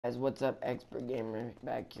Guys, what's up? Expert Gamer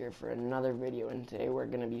back here for another video, and today we're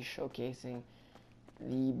going to be showcasing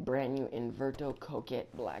the brand new Inverto Coquette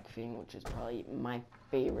Blackfin, which is probably my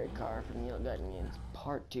favorite car from Neil Gutnian's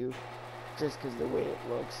Part 2, just because the way it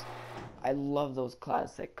looks. I love those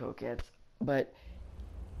classic Coquettes, but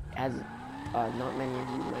as not many of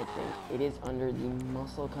you might think, it is under the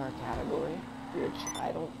muscle car category, which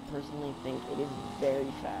I don't personally think. It is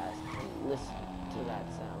very fast, and listen to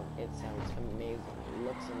that sound. It sounds amazing. It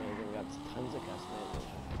looks amazing. Got tons of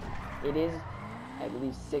customization. It is, I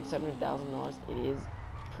believe, $600,000. It is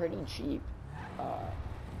pretty cheap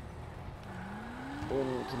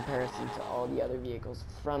in comparison to all the other vehicles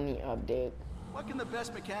from the update. What can the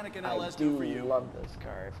best mechanic in I LS do for you? love this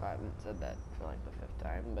car, if I haven't said that for like the 5th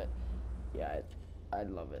time, but yeah, I'd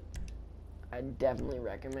love it. I definitely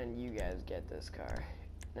recommend you guys get this car.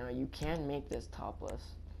 Now, you can make this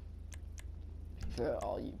topless. For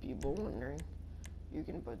all you people wondering, you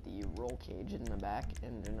can put the roll cage in the back,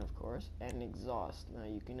 engine of course, and exhaust. Now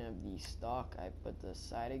you can have the stock. I put the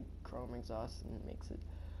sided chrome exhaust and it makes it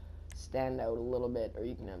stand out a little bit, or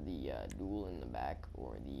you can have the dual in the back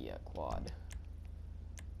or the quad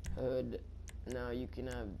hood. Now you can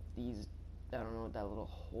have these, I don't know what that little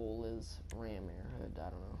hole is, ram air hood, I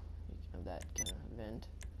don't know. You can have that kind of vent.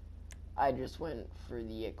 I just went for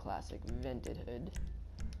the classic vented hood.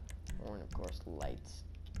 And of course lights.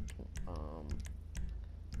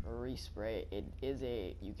 Respray. It is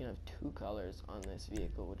you can have 2 colors on this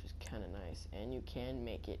vehicle, which is kind of nice, and you can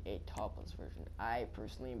make it a topless version. I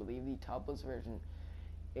personally believe the topless version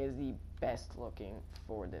is the best looking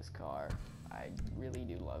for this car. I really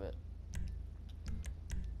do love it.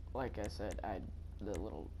 Like I said, the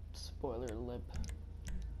little spoiler lip.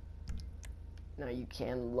 Now you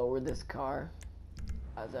can lower this car,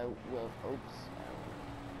 as I will. Oops.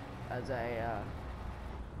 As I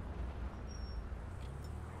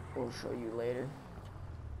will show you later.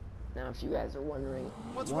 Now, if you guys are wondering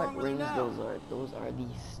what rims those are the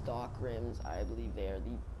stock rims. I believe they are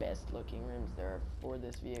the best looking rims there are for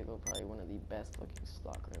this vehicle. Probably one of the best looking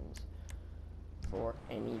stock rims for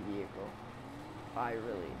any vehicle. I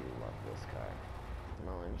really do love this car.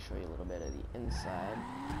 Now let me show you a little bit of the inside.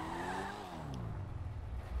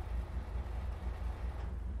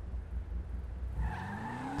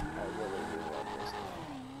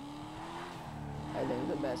 I think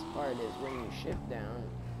the best part is when you shift down,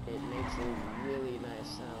 it makes a really nice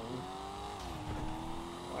sound.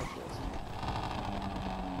 Watch this. I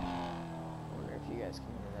wonder if you guys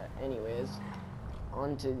can hear that. Anyways,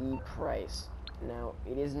 on to the price. Now,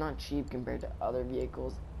 it is not cheap compared to other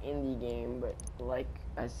vehicles in the game, but like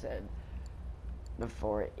I said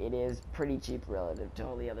before, it is pretty cheap relative to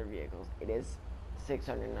all the other vehicles. It is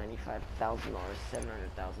 $695,000,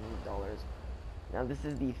 $700,000. Now, this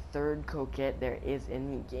is the 3rd Coquette there is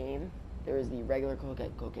in the game. There is the regular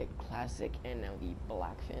Coquette, Coquette Classic, and now the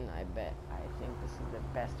Blackfin. I think this is the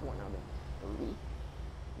best one out of 3.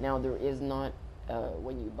 Now, there is not,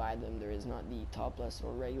 when you buy them, there is not the topless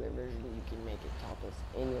or regular version. You can make it topless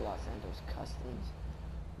in your Los Santos Customs.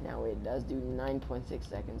 Now, it does do 9.6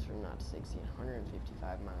 seconds from 0 to 60,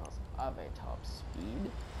 155 miles of a top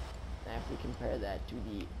speed. Now, if we compare that to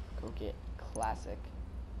the Coquette Classic,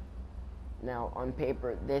 now, on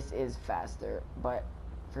paper, this is faster, but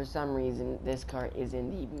for some reason, this car is in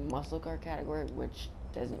the muscle car category, which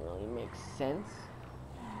doesn't really make sense,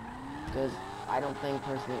 because I don't think,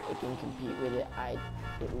 personally, it can compete with it.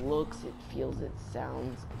 It looks, it feels, it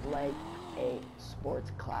sounds like a sports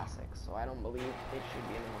classic, so I don't believe it should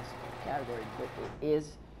be in the muscle car category, but it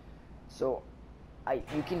is. So,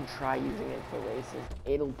 you can try using it for races.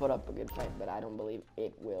 It'll put up a good fight, but I don't believe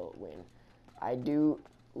it will win. I do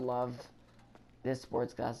love this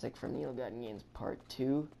sports classic from Neil Gutnian's Part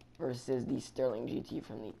 2 versus the Sterling GT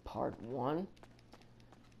from the Part 1.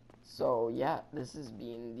 So yeah, this has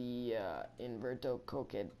been the Inverto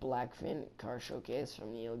Coquette Blackfin car showcase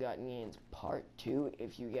from Neil Gutnian's Part 2.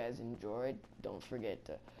 If you guys enjoyed, don't forget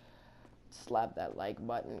to slap that like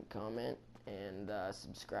button, comment, and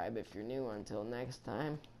subscribe if you're new. Until next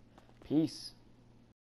time, peace.